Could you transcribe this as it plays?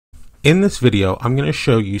In this video, I'm going to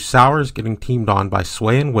show you Sours getting teamed on by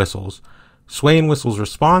Sway and Wistles, Sway and Wistles'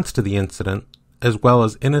 response to the incident, as well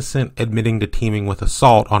as Innocent admitting to teaming with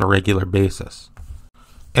Assault on a regular basis.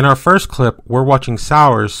 In our first clip, we're watching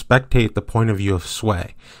Sours spectate the point of view of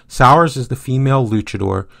Sway. Sours is the female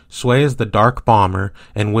luchador, Sway is the dark bomber,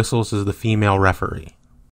 and Wistles is the female referee.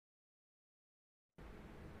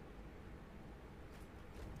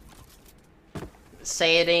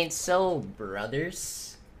 Say it ain't so, brothers.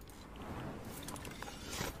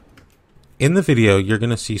 In the video, you're going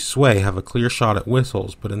to see Sway have a clear shot at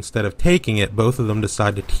Wistles, but instead of taking it, both of them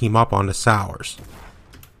decide to team up onto Sours.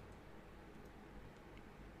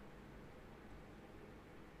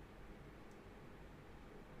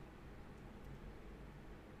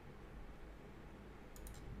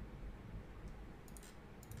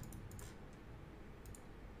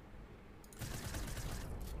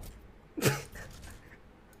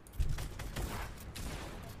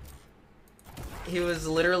 He was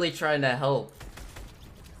literally trying to help,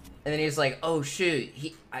 and then he was like, "Oh shoot!"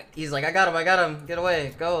 He's like, "I got him! Get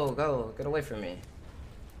away! Go! Get away from me!"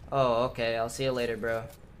 Oh, okay. I'll see you later, bro.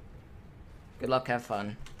 Good luck. Have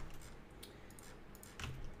fun.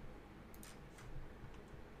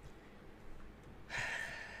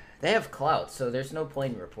 They have clout, so there's no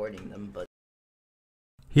point in reporting them. But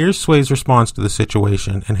Here's Sway's response to the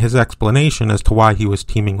situation and his explanation as to why he was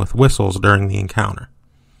teaming with Wistles during the encounter.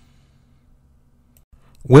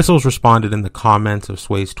 Wistles responded in the comments of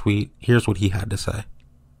Sway's tweet. Here's what he had to say.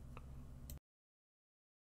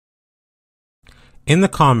 In the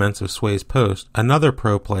comments of Sway's post, another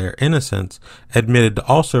pro player, Innocent, admitted to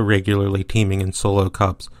also regularly teaming in solo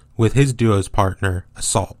cups with his duo's partner,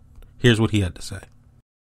 Assault. Here's what he had to say.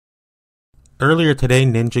 Earlier today,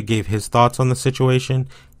 Ninja gave his thoughts on the situation,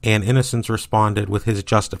 and Innocent responded with his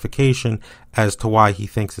justification as to why he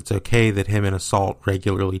thinks it's okay that him and Assault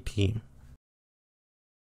regularly team.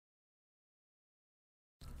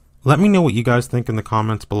 Let me know what you guys think in the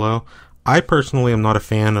comments below. I personally am not a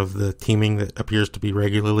fan of the teaming that appears to be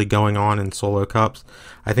regularly going on in solo cups.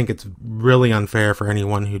 I think it's really unfair for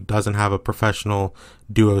anyone who doesn't have a professional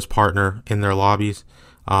duos partner in their lobbies.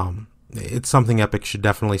 It's something Epic should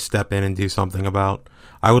definitely step in and do something about.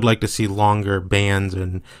 I would like to see longer bans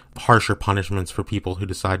and harsher punishments for people who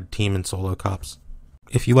decide to team in solo cups.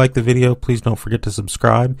 If you like the video, please don't forget to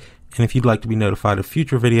subscribe. And if you'd like to be notified of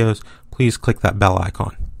future videos, please click that bell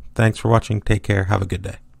icon. Thanks for watching. Take care. Have a good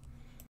day.